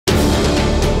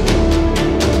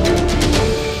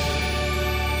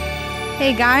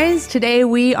Hey guys, today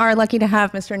we are lucky to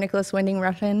have Mr. Nicolas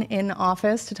Refn in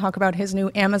office to talk about his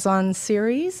new Amazon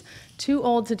series, Too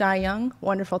Old to Die Young.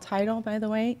 Wonderful title, by the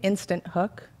way, instant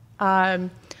hook.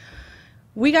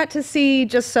 We got to see,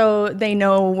 just so they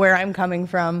know where I'm coming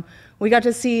from, we got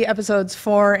to see episodes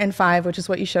 4 and 5, which is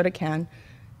what you showed at Cannes.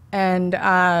 And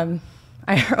I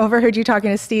overheard you talking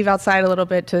to Steve outside a little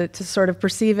bit to sort of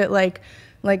perceive it like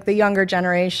the younger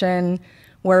generation,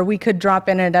 where we could drop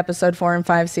in at episode 4 and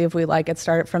 5, see if we like it,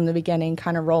 start it from the beginning,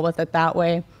 kind of roll with it that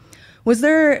way. Was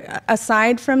there,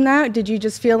 aside from that, did you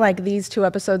just feel like these 2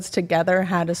 episodes together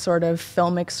had a sort of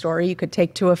filmic story you could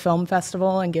take to a film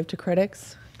festival and give to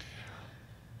critics?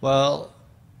 Well,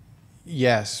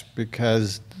 yes,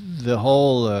 because the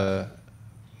whole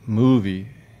movie,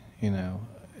 you know,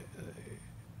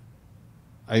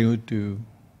 I would do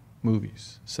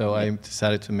movies. So I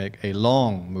decided to make a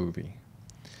long movie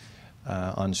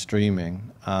on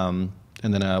streaming. And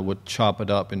then I would chop it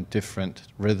up in different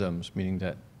rhythms, meaning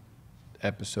that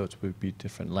episodes would be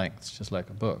different lengths, just like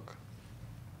a book.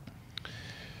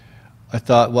 I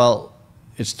thought, well,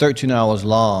 it's 13 hours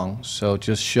long, so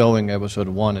just showing episode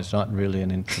 1 is not really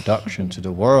an introduction to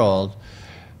the world.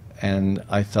 And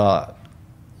I thought,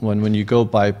 when you go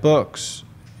buy books,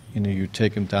 you know, you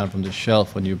take them down from the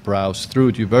shelf, when you browse through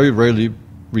it, you very rarely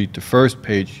read the first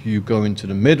page. You go into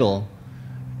the middle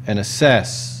and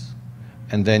assess,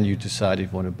 and then you decide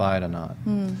if you want to buy it or not.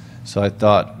 So I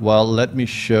thought, well, let me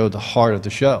show the heart of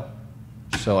the show.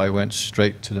 So I went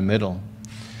straight to the middle.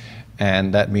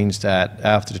 And that means that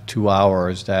after the 2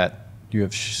 hours that you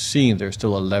have seen, there's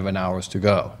still 11 hours to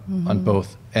go on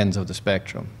both ends of the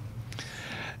spectrum.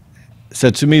 So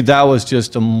to me, that was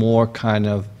just a more kind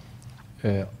of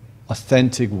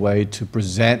authentic way to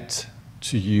present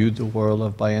to you the world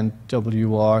of by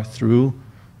NWR through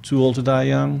Too Old to Die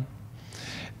Young.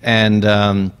 And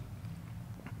at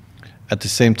the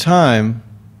same time,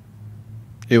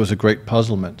 it was a great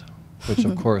puzzlement, which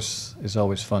of course is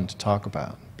always fun to talk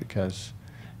about, because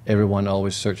everyone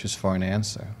always searches for an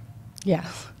answer.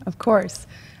 Yes, of course.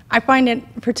 I find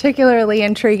it particularly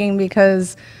intriguing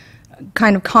because,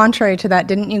 kind of contrary to that,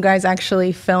 didn't you guys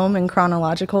actually film in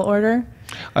chronological order?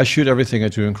 I shoot everything I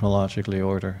do in chronologically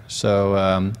order.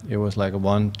 So it was like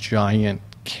one giant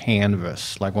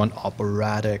canvas, like one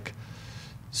operatic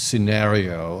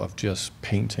scenario of just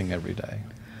painting every day.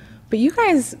 But you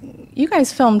guys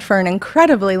filmed for an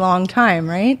incredibly long time,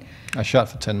 right? I shot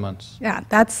for 10 months. Yeah,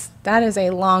 that is a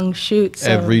long shoot.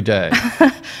 So. Every day.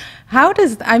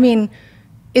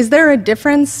 Is there a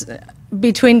difference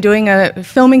between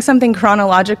filming something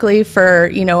chronologically for,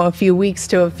 you know, a few weeks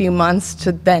to a few months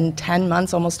to then 10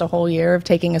 months, almost a whole year of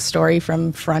taking a story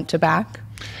from front to back?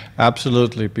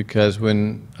 Absolutely, because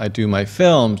when I do my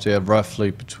films, they have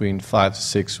roughly between 5 to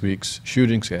 6 weeks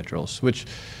shooting schedules, which,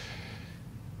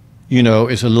 you know,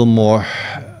 is a little more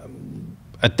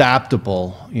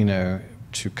adaptable, you know,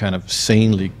 to kind of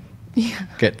sanely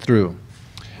get through.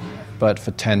 But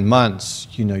for 10 months,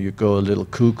 you know, you go a little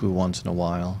cuckoo once in a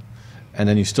while, and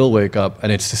then you still wake up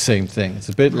and it's the same thing. It's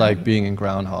a bit like being in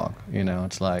Groundhog, you know,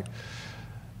 it's like,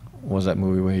 what was that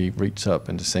movie where he reads up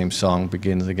and the same song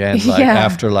begins again? Like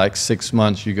after like 6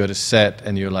 months, you go to set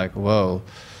and you're like, whoa,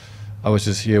 I was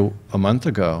just here a month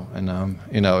ago. And,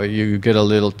 you know, you get a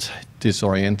little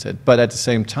disoriented. But at the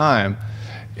same time,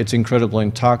 it's incredibly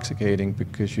intoxicating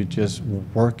because you're just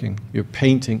working. You're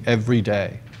painting every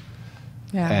day.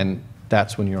 Yeah. And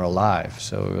that's when you're alive.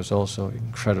 So it was also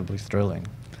incredibly thrilling.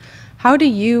 How do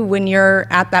you, when you're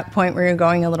at that point where you're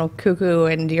going a little cuckoo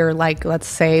and you're like, let's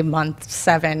say month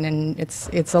 7 and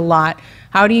it's a lot,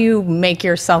 how do you make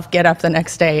yourself get up the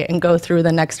next day and go through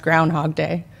the next Groundhog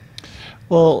Day?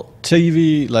 Well,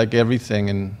 TV, like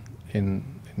everything in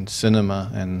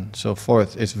cinema and so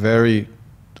forth, is very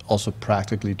also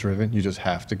practically driven. You just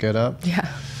have to get up.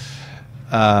 Yeah.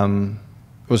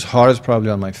 It was hardest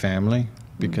probably on my family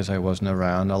because I wasn't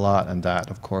around a lot, and that,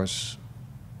 of course,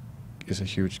 is a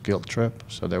huge guilt trip,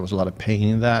 so there was a lot of pain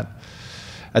in that.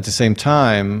 At the same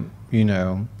time, you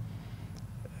know,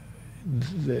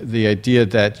 the idea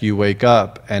that you wake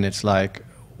up and it's like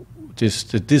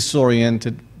the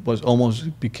disoriented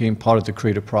almost became part of the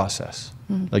creative process.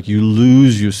 Like you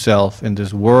lose yourself in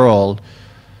this world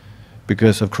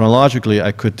because of chronologically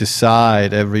I could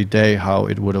decide every day how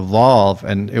it would evolve,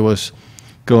 and it was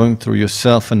going through your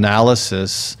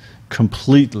self-analysis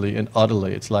completely and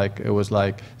utterly. It was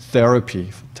like therapy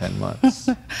for 10 months.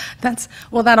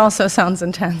 That also sounds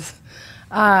intense.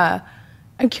 I'm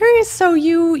curious, so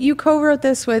you co-wrote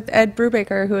this with Ed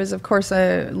Brubaker, who is of course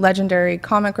a legendary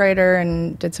comic writer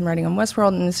and did some writing on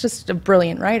Westworld, and is just a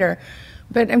brilliant writer.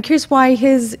 But I'm curious why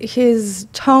his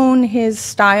tone, his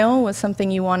style was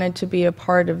something you wanted to be a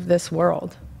part of this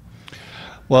world.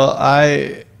 Well,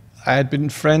 I had been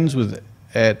friends with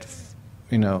Ed,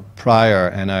 prior,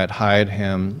 and I had hired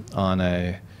him on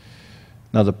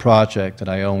another project that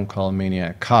I own called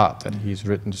Maniac Cop that he's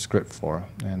written the script for,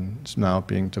 and it's now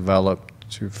being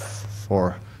developed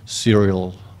for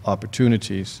serial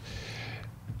opportunities.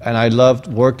 And I loved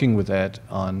working with Ed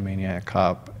on Maniac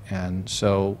Cop. And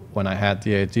so when I had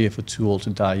the idea for Too Old to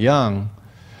Die Young,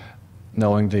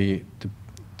 knowing the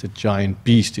giant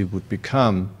beast it would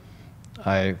become,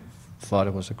 I thought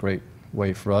it was a great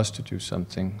way for us to do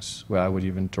something where I would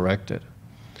even direct it.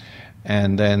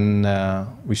 And then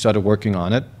we started working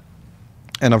on it.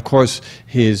 And of course,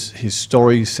 his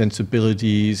story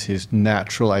sensibilities, his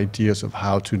natural ideas of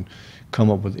how to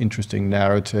come up with interesting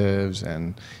narratives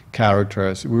and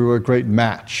characters, we were a great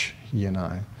match, he and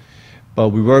I. But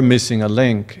we were missing a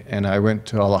link, and I went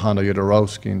to Alejandro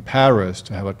Jodorowsky in Paris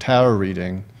to have a tarot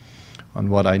reading on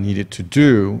what I needed to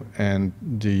do, and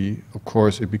of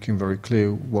course it became very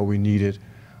clear what we needed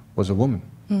was a woman.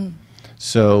 Mm.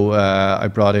 So I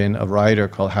brought in a writer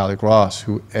called Hallie Gross,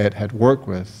 who Ed had worked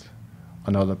with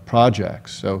on other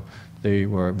projects. So they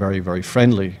were very, very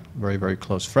friendly, very, very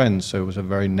close friends. So it was a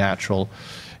very natural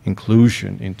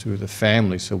inclusion into the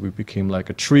family. So we became like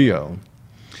a trio.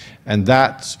 And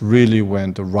that's really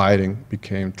when the writing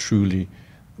became truly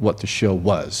what the show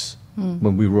was. Mm.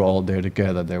 When we were all there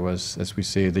together, there was, as we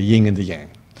say, the yin and the yang.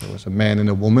 There was a man and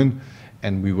a woman,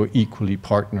 and we were equally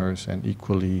partners and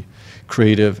equally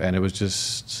creative, and it was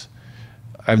just,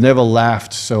 I've never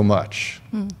laughed so much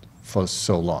for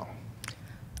so long.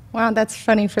 Wow, that's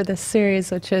funny for this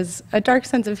series, which is a dark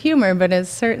sense of humor, but is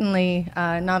certainly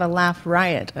not a laugh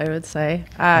riot, I would say.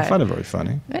 I find it very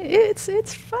funny.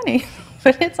 It's funny,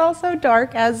 but it's also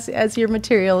dark, as your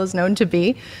material is known to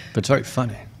be. But it's very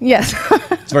funny. Yes.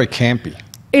 It's very campy.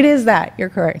 It is that, you're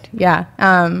correct, yeah.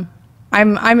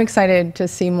 I'm excited to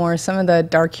see more some of the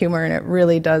dark humor, and it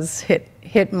really does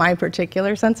hit my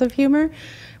particular sense of humor.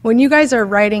 When you guys are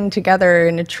writing together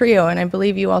in a trio, and I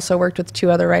believe you also worked with 2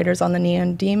 other writers on the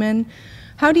Neon Demon,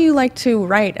 how do you like to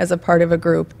write as a part of a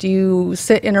group? Do you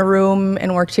sit in a room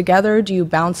and work together? Do you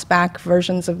bounce back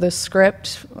versions of the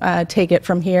script, take it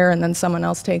from here, and then someone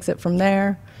else takes it from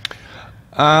there?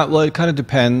 Well, it kind of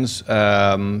depends.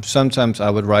 Sometimes I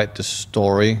would write the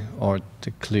story or the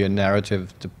clear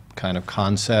narrative, the kind of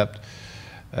concept.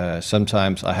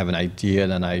 Sometimes I have an idea,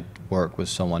 then I work with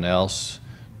someone else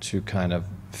to kind of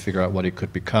figure out what it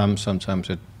could become. Sometimes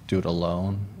I do it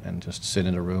alone and just sit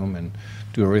in a room and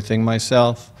do everything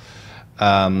myself.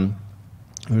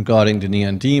 Regarding the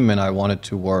Neon Demon, I wanted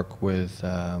to work with,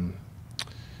 I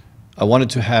wanted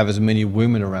to have as many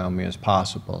women around me as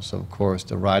possible. So of course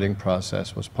the writing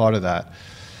process was part of that.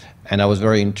 And I was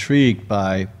very intrigued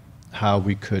by how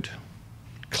we could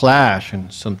clash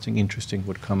and something interesting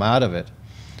would come out of it.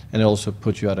 And it also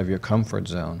puts you out of your comfort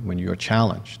zone when you're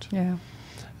challenged. Yeah.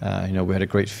 We had a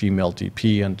great female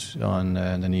DP on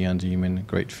the Neon Demon,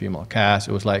 great female cast.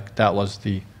 It was like that was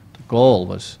the goal,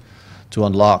 was to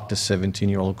unlock the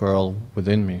 17-year-old girl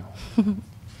within me.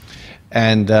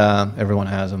 And everyone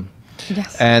has them.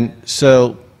 Yes. And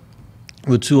so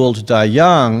with Too Old to Die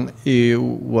Young,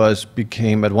 it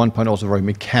became at one point also very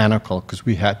mechanical because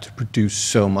we had to produce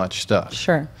so much stuff.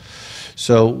 Sure.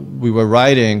 So we were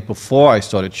writing before I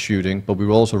started shooting, but we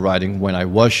were also writing when I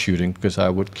was shooting because I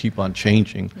would keep on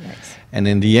changing. Nice. And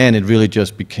in the end, it really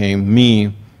just became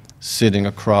me sitting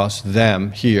across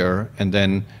them here and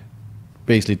then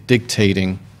basically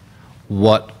dictating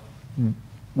where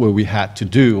we had to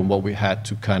do and what we had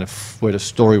to kind of, where the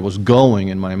story was going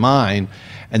in my mind.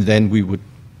 And then we would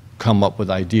come up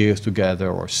with ideas together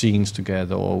or scenes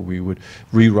together, or we would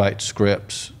rewrite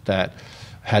scripts that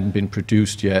hadn't been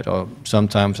produced yet, or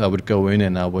sometimes I would go in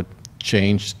and I would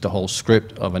change the whole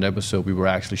script of an episode we were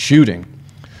actually shooting.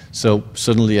 So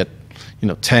suddenly at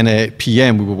 10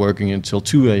 p.m. we were working until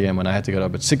 2 a.m. and I had to get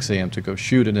up at 6 a.m. to go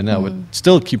shoot it, and I would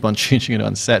still keep on changing it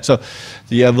on set. So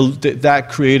that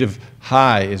creative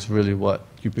high is really what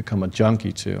you become a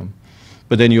junkie to.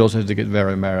 But then you also have to get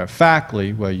very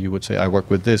matter-of-factly, where you would say, I work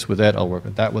with this, with that, I'll work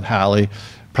with that, with Hallie.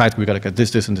 Practically, we got to get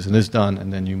this, and this done,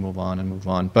 and then you move on and move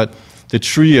on. But the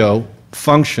trio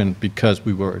functioned because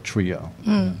we were a trio.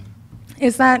 Mm.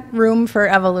 Is that room for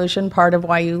evolution part of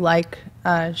why you like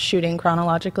shooting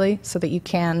chronologically, so that you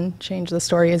can change the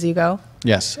story as you go?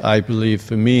 Yes, I believe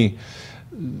for me,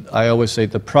 I always say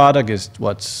the product is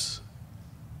what's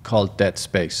called dead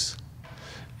space.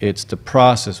 It's the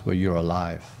process where you're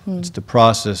alive. Mm. It's the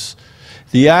process.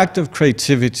 The act of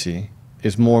creativity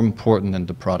is more important than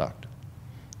the product.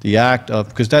 The act of,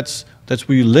 because that's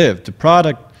where you live. The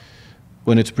product,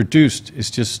 when it's produced, is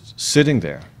just sitting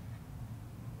there.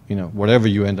 You know, whatever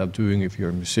you end up doing, if you're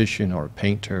a musician or a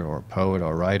painter or a poet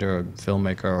or a writer or a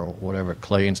filmmaker or whatever,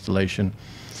 clay installation,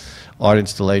 art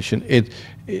installation,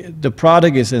 the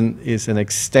product is an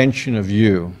extension of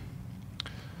you,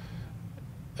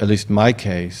 at least in my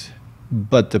case,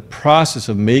 but the process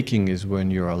of making is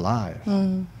when you're alive.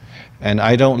 Mm. And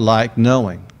I don't like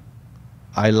knowing.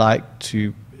 I like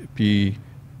to be,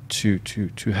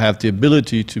 to have the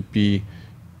ability to be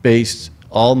based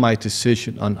all my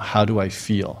decision on how do I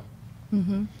feel.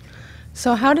 Mm-hmm.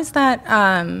 So how does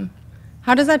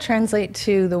that translate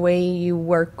to the way you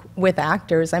work with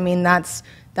actors? I mean, that's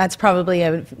probably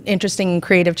an interesting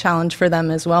creative challenge for them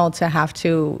as well, to have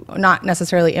to not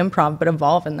necessarily improv, but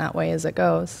evolve in that way as it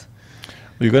goes.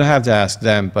 Well, you're going to have to ask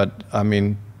them, but I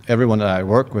mean, everyone that I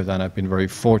work with, and I've been very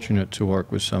fortunate to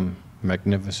work with some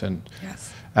magnificent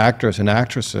actors and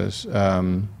actresses,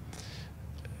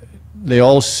 they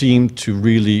all seem to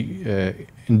really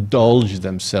indulge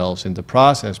themselves in the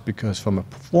process, because from a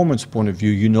performance point of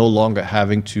view, you're no longer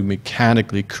having to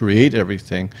mechanically create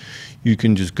everything. You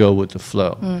can just go with the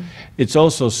flow. Mm. It's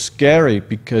also scary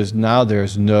because now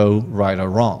there's no right or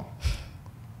wrong.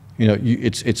 You know,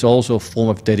 it's also a form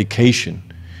of dedication,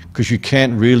 because you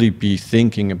can't really be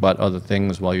thinking about other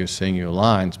things while you're saying your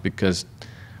lines, because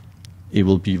it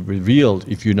will be revealed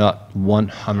if you're not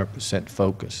 100%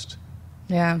 focused.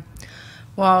 Yeah.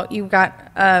 Well, you've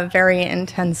got a very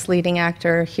intense leading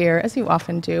actor here, as you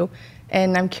often do.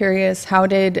 And I'm curious, how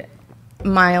did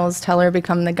Miles Teller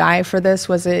become the guy for this?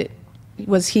 Was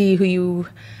he who you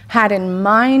had in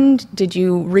mind? Did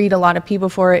you read a lot of people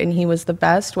for it and he was the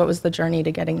best? What was the journey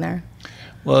to getting there?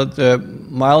 Well, the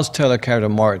Miles Teller character,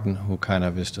 Martin, who kind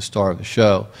of is the star of the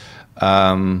show,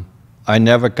 I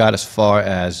never got as far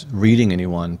as reading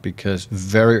anyone, because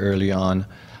very early on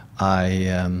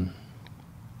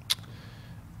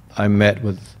I met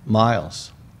with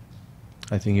Miles.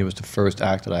 I think he was the first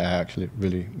actor I actually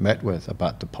really met with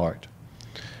about the part,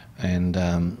 and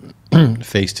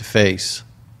face to face.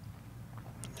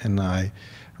 And I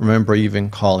remember even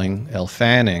calling Elle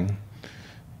Fanning,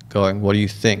 going, "What do you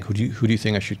think? Who do you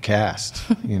think I should cast?"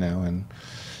 You know, and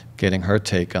getting her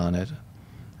take on it.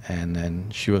 And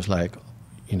then she was like,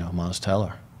 you know, Miles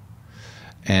Teller.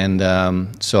 And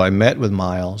so I met with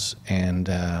Miles, and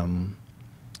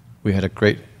we had a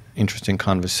great, interesting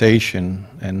conversation.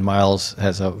 And Miles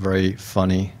has a very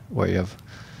funny way of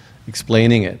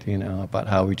explaining it, you know, about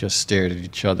how we just stared at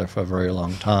each other for a very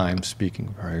long time,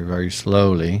 speaking very, very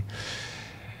slowly.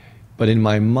 But in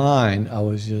my mind, I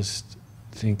was just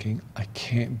thinking, I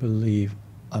can't believe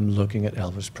I'm looking at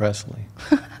Elvis Presley.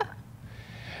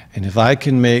 And if I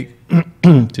can make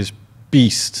this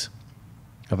beast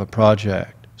of a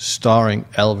project starring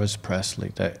Elvis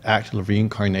Presley, the actual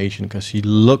reincarnation, because he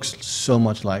looks so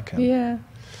much like him. Yeah.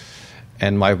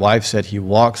 And my wife said he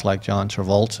walks like John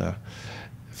Travolta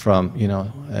from, you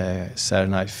know,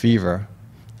 Saturday Night Fever,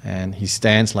 and he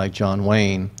stands like John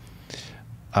Wayne.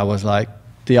 I was like,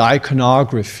 the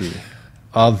iconography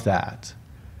of that,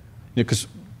 because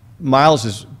Miles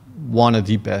is one of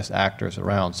the best actors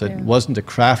around, so it wasn't the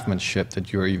craftsmanship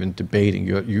that you're even debating.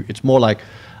 It's more like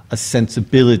a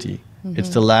sensibility. Mm-hmm. It's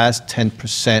the last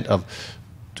 10% of,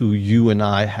 do you and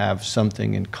I have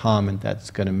something in common that's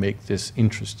going to make this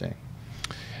interesting?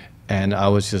 And I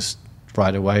was just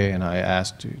right away, and I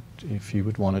asked if he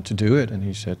would wanted to do it, and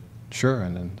he said sure,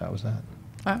 and then that was that.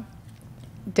 Wow.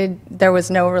 There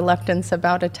was no reluctance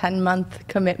about a 10-month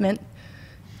commitment?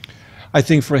 I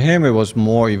think for him it was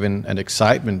more even an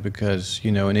excitement, because,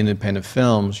 you know, in independent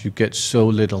films you get so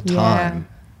little time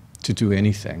to do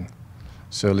anything.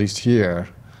 So at least here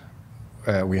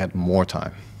we had more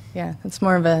time. Yeah, it's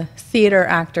more of a theater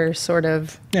actor sort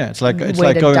of. Yeah, it's like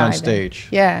going on stage.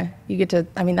 Yeah, you get to.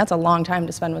 I mean, that's a long time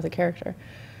to spend with a character.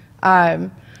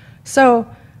 So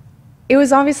it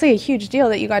was obviously a huge deal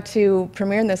that you got to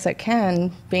premiere this at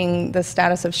Cannes, being the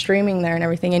status of streaming there and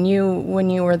everything. And you, when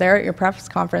you were there at your press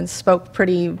conference, spoke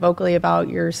pretty vocally about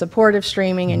your support of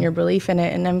streaming and your belief in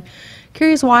it. And I'm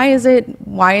curious, why is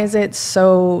it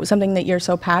so something that you're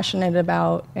so passionate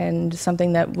about, and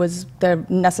something that was the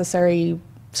necessary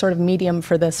sort of medium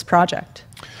for this project?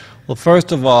 Well,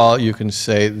 first of all, you can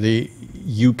say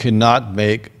you cannot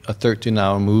make a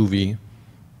 13-hour movie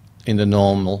in the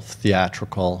normal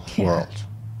theatrical world.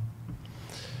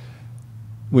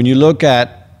 When you look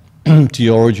at the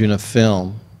origin of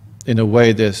film, in a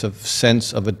way there's a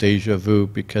sense of a déjà vu,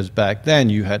 because back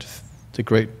then you had the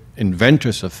great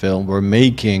inventors of film were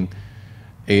making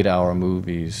 8-hour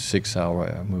movies,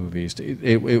 6-hour movies,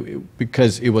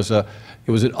 because it was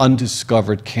an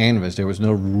undiscovered canvas. There was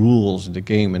no rules in the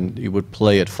game, and it would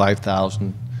play at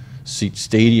 5,000 seat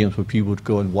stadiums where people would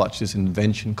go and watch this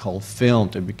invention called film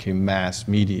that became mass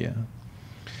media.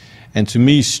 And to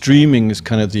me, streaming is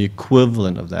kind of the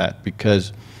equivalent of that,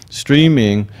 because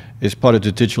streaming is part of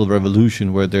the digital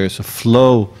revolution where there's a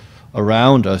flow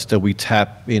around us that we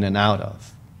tap in and out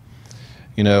of.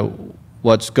 You know,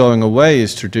 what's going away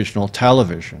is traditional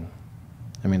television.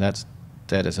 I mean, that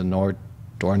is a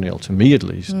doornail to me, at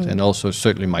least, and also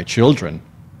certainly my children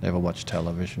never watch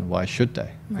television. Why should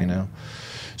they? Right. You know.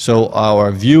 So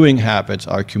our viewing habits,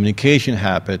 our communication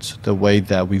habits, the way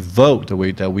that we vote, the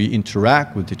way that we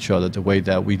interact with each other, the way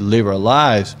that we live our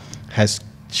lives has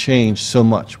changed so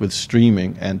much with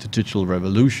streaming and the digital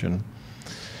revolution.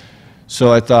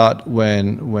 So I thought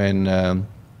when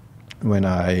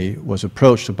I was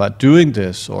approached about doing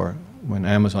this, or when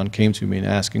Amazon came to me and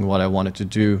asking what I wanted to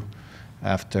do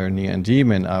after Neon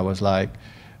Demon, I was like,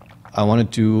 I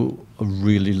want to do a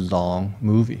really long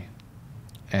movie.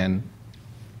 And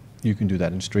you can do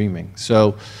that in streaming.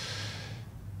 So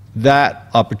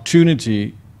that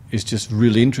opportunity is just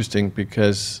really interesting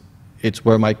because it's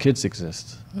where my kids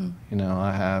exist. You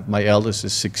know, my eldest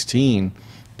is 16.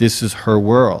 This is her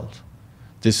world.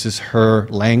 This is her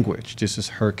language. This is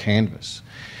her canvas.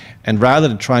 And rather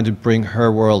than trying to bring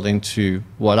her world into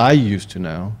what I used to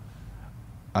know,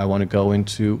 I want to go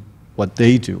into what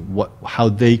they do, how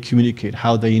they communicate,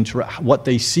 how they interact, what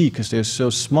they see, because they're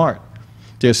so smart.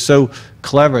 They're so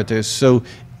clever, they're so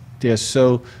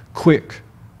quick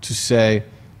to say,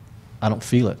 I don't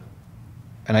feel it.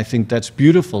 And I think that's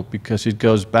beautiful because it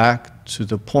goes back to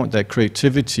the point that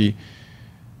creativity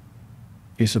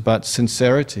is about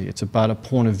sincerity, it's about a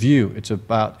point of view, it's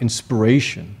about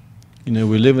inspiration. You know,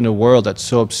 we live in a world that's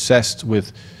so obsessed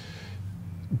with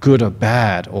good or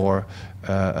bad, or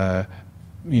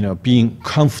you know, being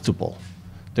comfortable,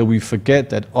 that we forget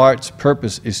that art's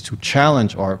purpose is to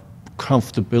challenge our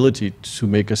comfortability, to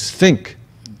make us think,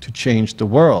 to change the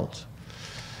world.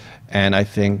 And I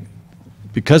think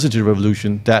because of the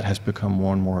revolution, that has become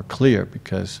more and more clear,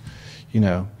 because, you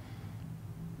know,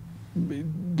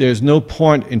 there's no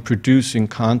point in producing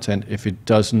content if it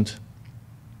doesn't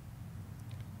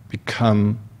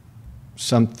become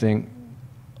something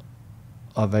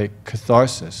of a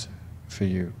catharsis for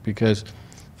you. Because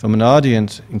from an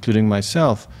audience, including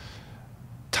myself,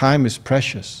 time is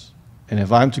precious. And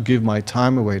if I'm to give my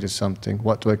time away to something,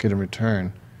 what do I get in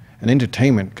return? And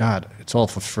entertainment, God, it's all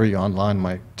for free online.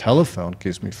 My telephone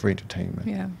gives me free entertainment.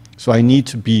 Yeah. So I need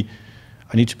to be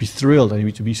thrilled. I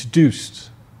need to be seduced.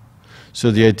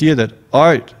 So the idea that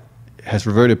art has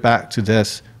reverted back to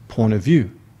this point of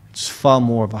view, it's far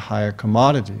more of a higher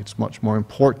commodity. It's much more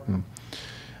important.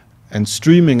 And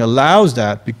streaming allows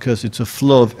that because it's a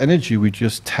flow of energy we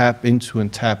just tap into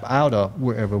and tap out of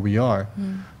wherever we are.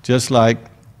 Just like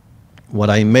what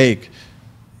I make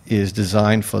is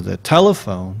designed for the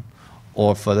telephone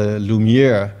or for the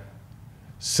Lumiere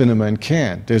cinema in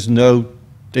Cannes.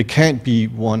 There can't be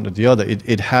one or the other.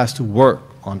 It has to work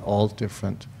on all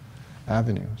different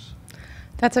avenues.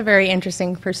 That's a very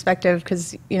interesting perspective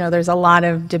because, you know, there's a lot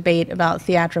of debate about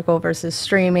theatrical versus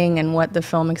streaming and what the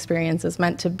film experience is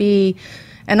meant to be.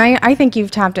 And I think you've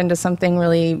tapped into something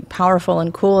really powerful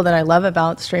and cool that I love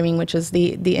about streaming, which is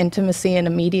the intimacy and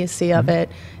immediacy of it,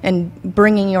 and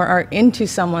bringing your art into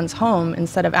someone's home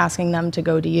instead of asking them to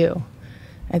go to you.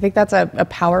 I think that's a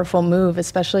powerful move,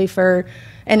 especially for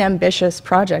an ambitious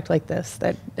project like this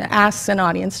that asks an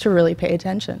audience to really pay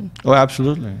attention. Oh,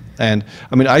 absolutely. And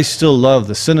I mean, I still love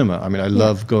the cinema. I mean, I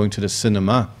love going to the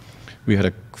cinema. We had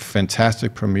a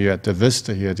fantastic premiere at the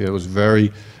Vista here. It was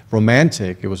very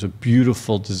romantic. It was a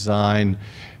beautiful design,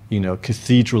 you know,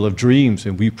 cathedral of dreams,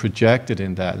 and we projected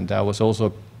in that, and that was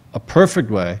also a perfect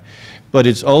way. But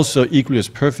it's also equally as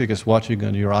perfect as watching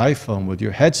on your iPhone with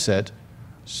your headset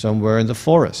somewhere in the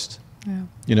forest. Yeah.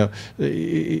 You know,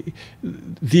 the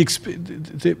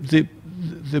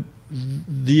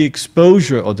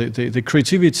exposure or the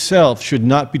creativity itself should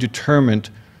not be determined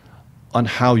on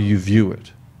how you view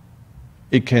it.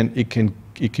 It can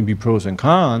be pros and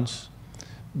cons.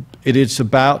 It's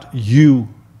about you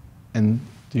and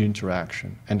the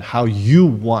interaction and how you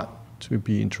want to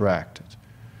be interacted.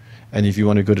 And if you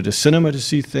want to go to the cinema to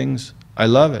see things, I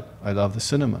love it. I love the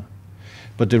cinema.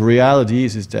 But the reality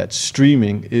is that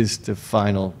streaming is the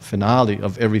final finale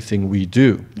of everything we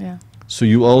do. Yeah. So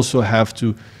you also have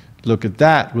to look at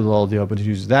that with all the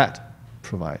opportunities that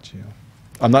provides you.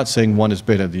 I'm not saying one is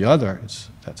better than the other.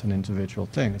 That's an individual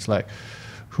thing. It's like,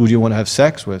 who do you want to have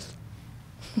sex with?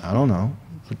 I don't know.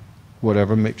 But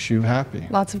whatever makes you happy.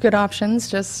 Lots of good options,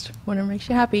 just whatever makes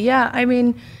you happy. Yeah, I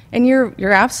mean, and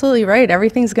you're absolutely right.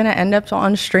 Everything's going to end up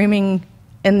on streaming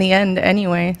in the end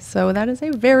anyway. So that is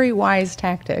a very wise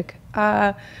tactic.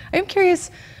 I'm curious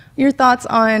your thoughts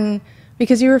on,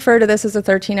 because you refer to this as a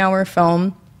 13-hour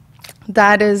film,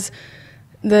 that is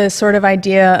the sort of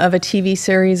idea of a TV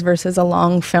series versus a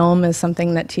long film is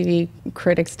something that TV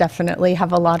critics definitely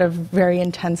have a lot of very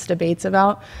intense debates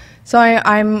about. So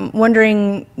I'm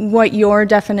wondering what your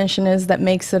definition is that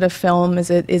makes it a film. Is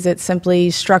it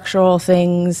simply structural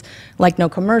things like no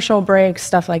commercial breaks,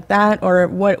 stuff like that? Or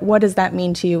what does that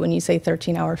mean to you when you say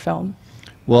 13-hour film?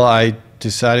 Well, I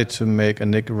decided to make a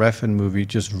Nick Refn movie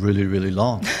just really, really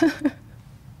long.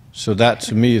 So that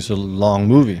to me is a long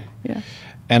movie. Yeah.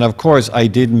 And of course, I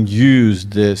didn't use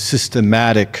the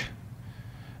systematic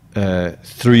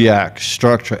 3-act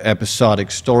structure,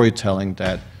 episodic storytelling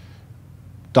that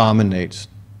dominates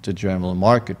the general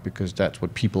market, because that's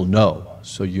what people know.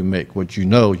 So you make what you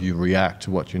know, you react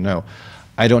to what you know.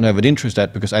 I don't have an interest in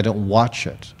that because I don't watch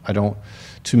it. I don't.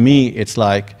 To me, it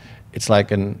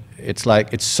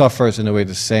suffers in a way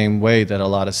the same way that a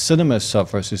lot of cinema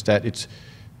suffers, is that it's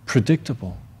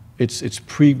predictable. It's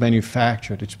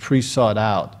pre-manufactured. It's pre-sought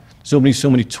out. So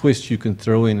many twists you can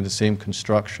throw in the same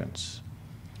constructions.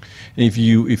 And if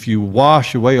you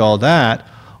wash away all that,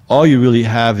 all you really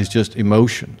have is just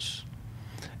emotions,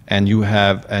 and you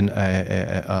have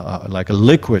like a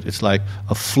liquid. It's like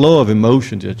a flow of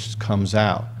emotions that just comes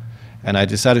out. And I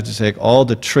decided to take all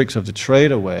the tricks of the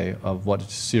trade away of what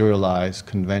is serialized,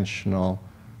 conventional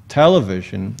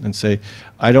television, and say,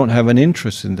 I don't have an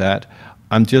interest in that.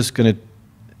 I'm just going to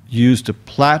use the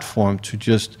platform to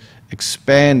just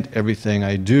expand everything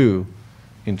I do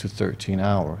into 13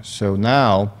 hours. So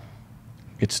now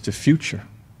it's the future.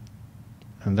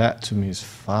 And that to me is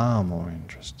far more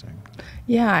interesting.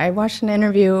 Yeah, I watched an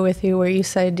interview with you where you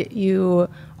said you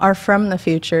are from the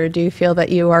future. Do you feel that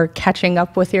you are catching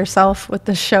up with yourself with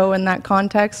the show in that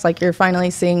context? Like you're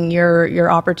finally seeing your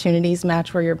opportunities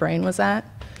match where your brain was at?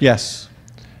 Yes.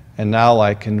 And now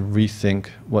I can rethink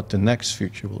what the next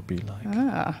future will be like.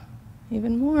 Ah,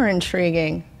 even more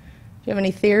intriguing. Do you have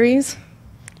any theories?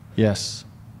 Yes.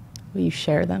 Will you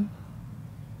share them?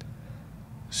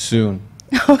 Soon.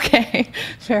 Okay,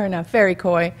 fair enough. Very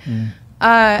coy.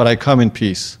 But I come in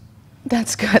peace.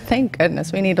 That's good. Thank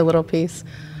goodness. We need a little peace.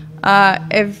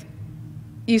 If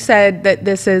you said that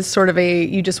this is sort of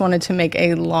you just wanted to make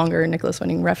a longer Nicolas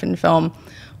Winding Refn film.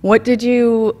 What did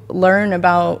you learn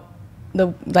about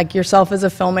yourself as a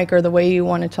filmmaker, the way you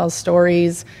want to tell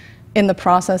stories in the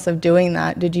process of doing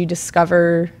that? Did you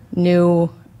discover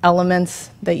new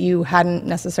elements that you hadn't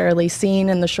necessarily seen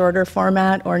in the shorter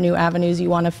format, or new avenues you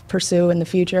want to pursue in the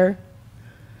future?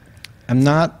 I'm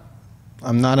not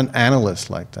an analyst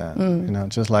like that. You know,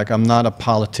 just like I'm not a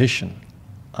politician.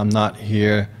 I'm not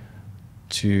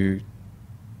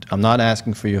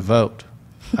asking for your vote.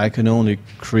 I can only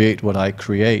create what I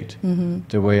create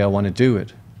the way I want to do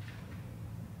it.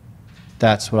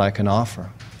 That's what I can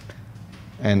offer.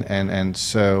 And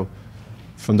so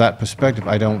from that perspective,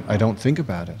 I don't think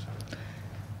about it.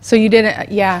 So you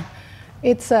didn't, yeah.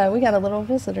 It's we got a little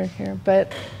visitor here,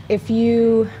 but if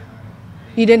you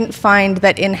didn't find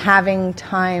that in having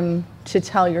time to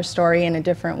tell your story in a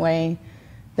different way,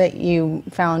 that you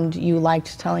found you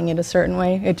liked telling it a certain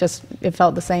way? It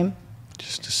felt the same?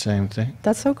 Just the same thing.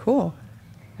 That's so cool.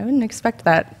 I wouldn't expect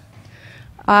that.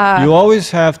 You always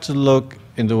have to look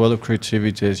in the world of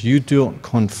creativity as you don't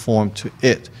conform to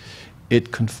it.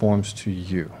 It conforms to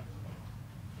you.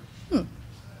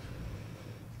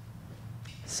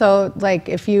 So, like,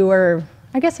 if you were,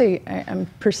 I guess I'm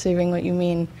perceiving what you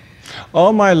mean.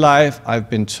 All my life, I've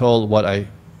been told what I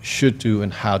should do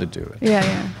and how to do it. Yeah,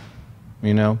 yeah.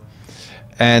 You know?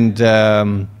 And,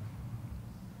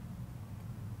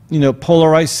 you know,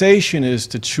 polarization is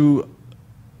the true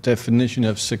definition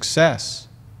of success.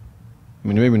 I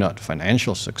mean, maybe not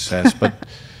financial success, but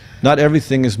not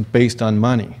everything is based on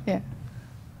money. Yeah.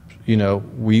 You know,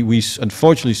 we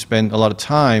unfortunately spend a lot of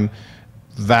time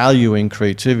valuing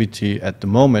creativity at the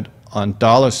moment on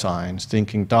dollar signs,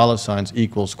 thinking dollar signs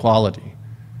equals quality.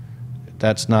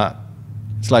 That's not,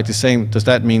 it's like the same, does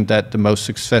that mean that the most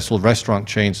successful restaurant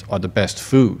chains are the best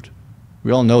food?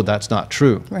 We all know that's not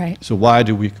true. Right. So why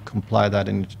do we apply that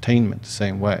in entertainment the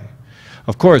same way?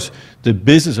 Of course, the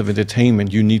business of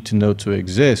entertainment you need to know to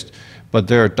exist, but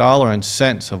there are dollar and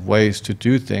cents of ways to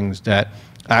do things that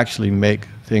actually make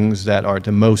things that are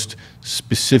the most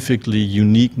specifically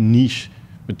unique niche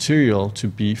material to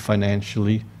be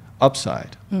financially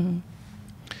upside.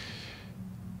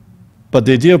 But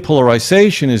the idea of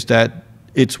polarization is that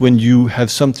it's when you have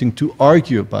something to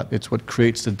argue about. It's what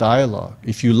creates the dialogue.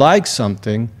 If you like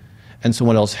something and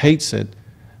someone else hates it,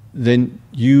 then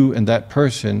you and that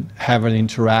person have an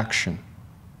interaction.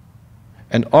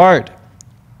 And art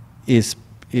is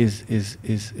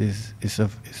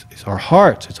our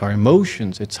heart, it's our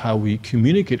emotions, it's how we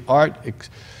communicate. Art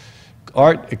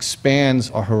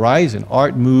expands our horizon.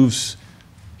 Art moves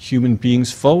human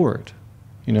beings forward.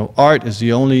 You know, art is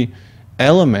the only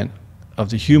element of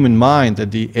the human mind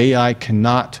that the AI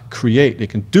cannot create. It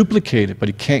can duplicate it, but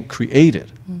it can't create it.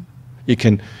 It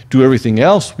can do everything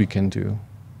else we can do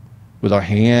with our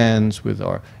hands, with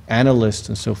our analysts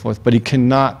and so forth, but it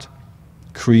cannot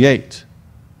create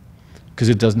because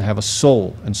it doesn't have a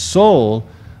soul. And soul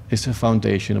is the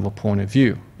foundation of a point of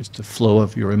view. It's the flow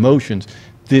of your emotions.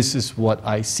 This is what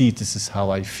I see, this is how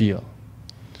I feel.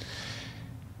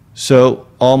 So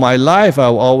all my life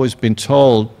I've always been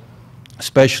told,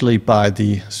 especially by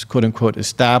the quote-unquote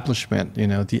establishment, you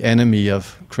know, the enemy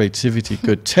of creativity,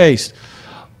 good taste,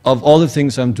 of all the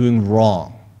things I'm doing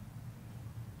wrong.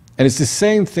 And it's the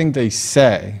same thing they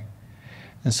say.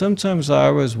 And sometimes I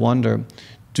always wonder,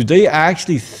 do they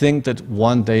actually think that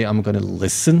one day I'm going to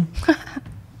listen?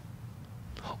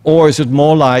 Or is it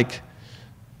more like,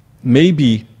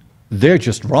 maybe they're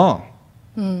just wrong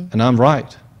and I'm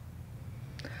right?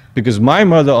 Because my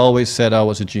mother always said I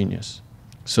was a genius.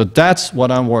 So that's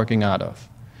what I'm working out of.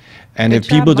 And if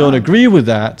people don't agree with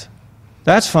that,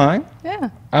 that's fine. Yeah.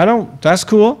 That's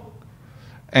cool.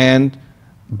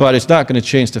 But it's not going to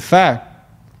change the fact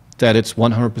that it's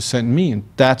 100% me, and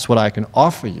that's what I can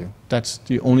offer you. That's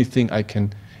the only thing I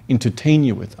can entertain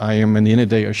you with. I am, at the end of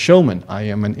the day, a showman. I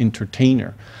am an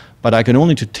entertainer. But I can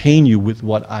only entertain you with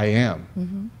what I am.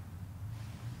 Mm-hmm.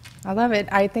 I love it.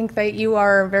 I think that you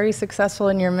are very successful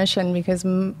in your mission because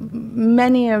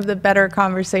many of the better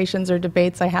conversations or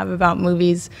debates I have about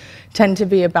movies tend to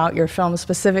be about your film,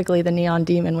 specifically The Neon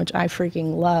Demon, which I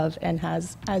freaking love and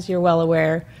has, as you're well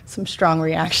aware, some strong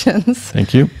reactions.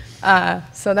 Thank you.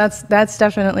 So that's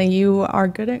definitely, you are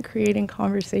good at creating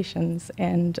conversations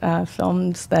and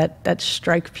films that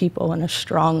strike people in a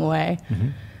strong way.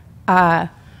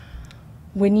 Mm-hmm.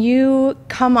 When you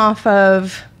come off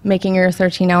of making your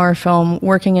 13-hour film,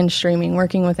 working in streaming,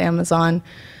 working with Amazon,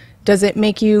 does it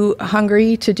make you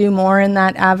hungry to do more in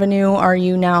that avenue? Are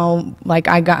you now like,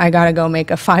 I gotta go make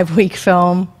a 5-week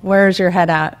film? Where's your head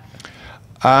at?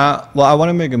 Well, I want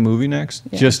to make a movie next,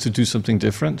 just to do something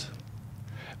different.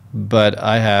 But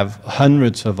I have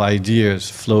hundreds of ideas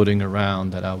floating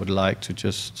around that I would like to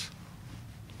just,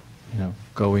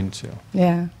 go into.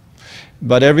 Yeah.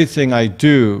 But everything I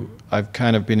do, I've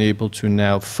kind of been able to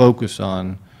now focus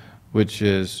on, which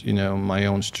is, my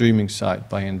own streaming site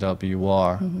by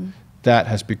NWR. Mm-hmm. That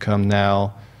has become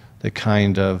now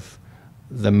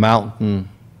the mountain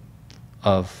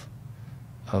of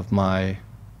my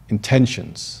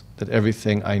intentions, that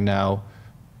everything I now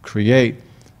create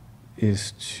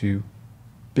is to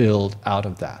build out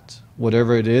of that.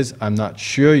 Whatever it is, I'm not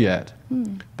sure yet,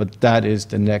 but that is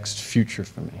the next future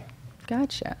for me.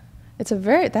 Gotcha.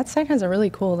 That site has a really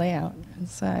cool layout.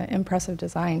 It's impressive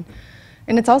design.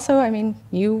 And it's also,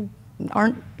 you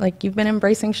aren't, you've been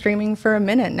embracing streaming for a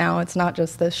minute now. It's not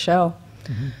just this show.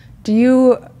 Mm-hmm.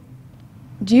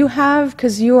 Do you have,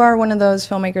 because you are one of those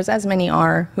filmmakers, as many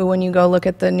are, who when you go look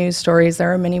at the news stories,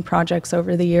 there are many projects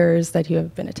over the years that you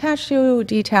have been attached to,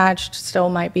 detached, still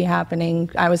might be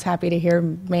happening. I was happy to hear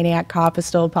Maniac Cop is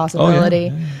still a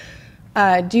possibility. Oh,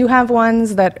 yeah. Do you have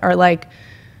ones that are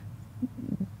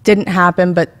didn't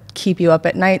happen but keep you up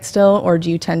at night still, or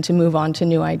do you tend to move on to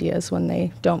new ideas when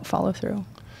they don't follow through?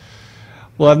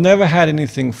 Well, I've never had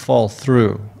anything fall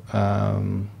through.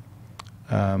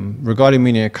 Regarding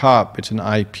Maniac Cop, it's an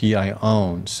IP I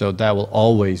own, so that will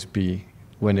always be,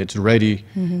 when it's ready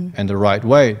and the right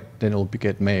way, then it'll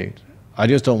get made. I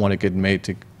just don't want to get made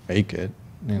to make it.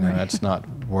 Right. That's not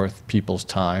worth people's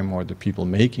time or the people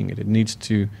making it. It needs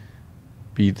to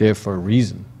be there for a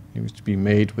reason. It needs to be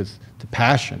made with the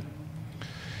passion.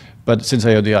 But since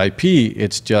I own the IP,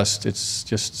 it's just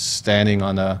standing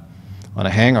on a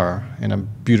hangar in a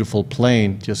beautiful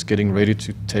plane, just getting ready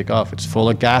to take off. It's full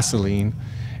of gasoline,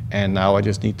 and now I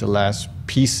just need the last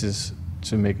pieces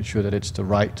to make sure that it's the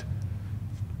right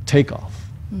takeoff.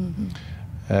 Mm-hmm.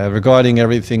 Regarding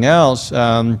everything else,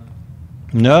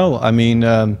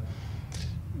 no.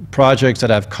 Projects that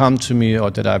have come to me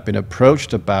or that I've been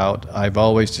approached about, I've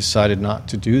always decided not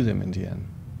to do them in the end.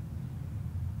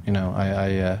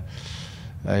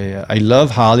 I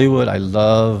love Hollywood, I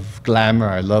love glamour,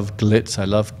 I love glitz, I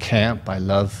love camp, I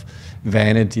love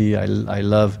vanity, I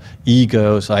love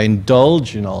egos, I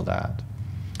indulge in all that.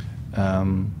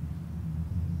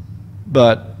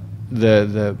 But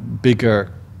the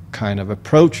bigger kind of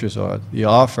approaches or the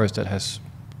offers that has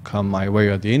come my way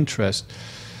or the interest,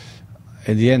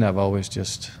 in the end I've always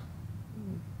just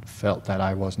felt that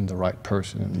I wasn't the right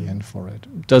person in the end for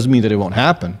it. Doesn't mean that it won't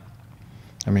happen.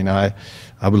 I mean, I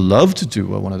would love to do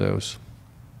one of those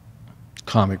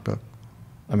comic book.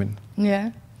 I mean,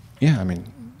 yeah, I mean,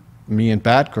 me and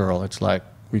Batgirl, it's like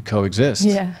we coexist.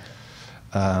 Yeah.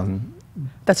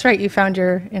 That's right. You found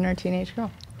your inner teenage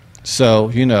girl. So,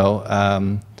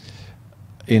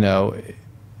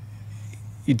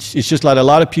 it's just like a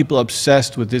lot of people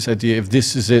obsessed with this idea, if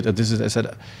this is it, or this is it. I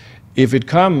said, if it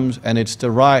comes and it's the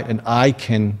right, and I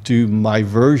can do my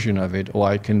version of it, or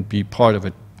I can be part of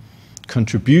a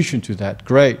contribution to that,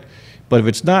 great. But if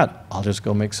it's not, I'll just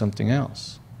go make something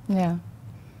else. Yeah.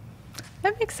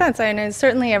 That makes sense. I know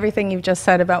certainly everything you've just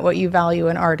said about what you value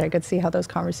in art, I could see how those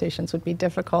conversations would be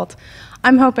difficult.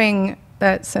 I'm hoping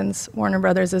that since Warner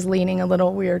Brothers is leaning a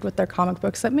little weird with their comic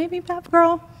books, that maybe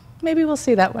Batgirl, maybe we'll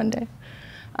see that one day.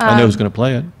 I know who's going to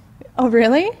play it. Oh,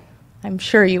 really? I'm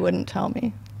sure you wouldn't tell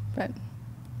me, but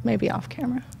maybe off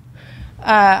camera.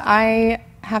 I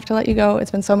have to let you go.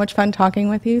 It's been so much fun talking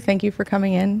with you. Thank you for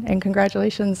coming in, and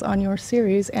congratulations on your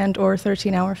series and/or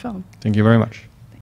 13-hour film. Thank you very much.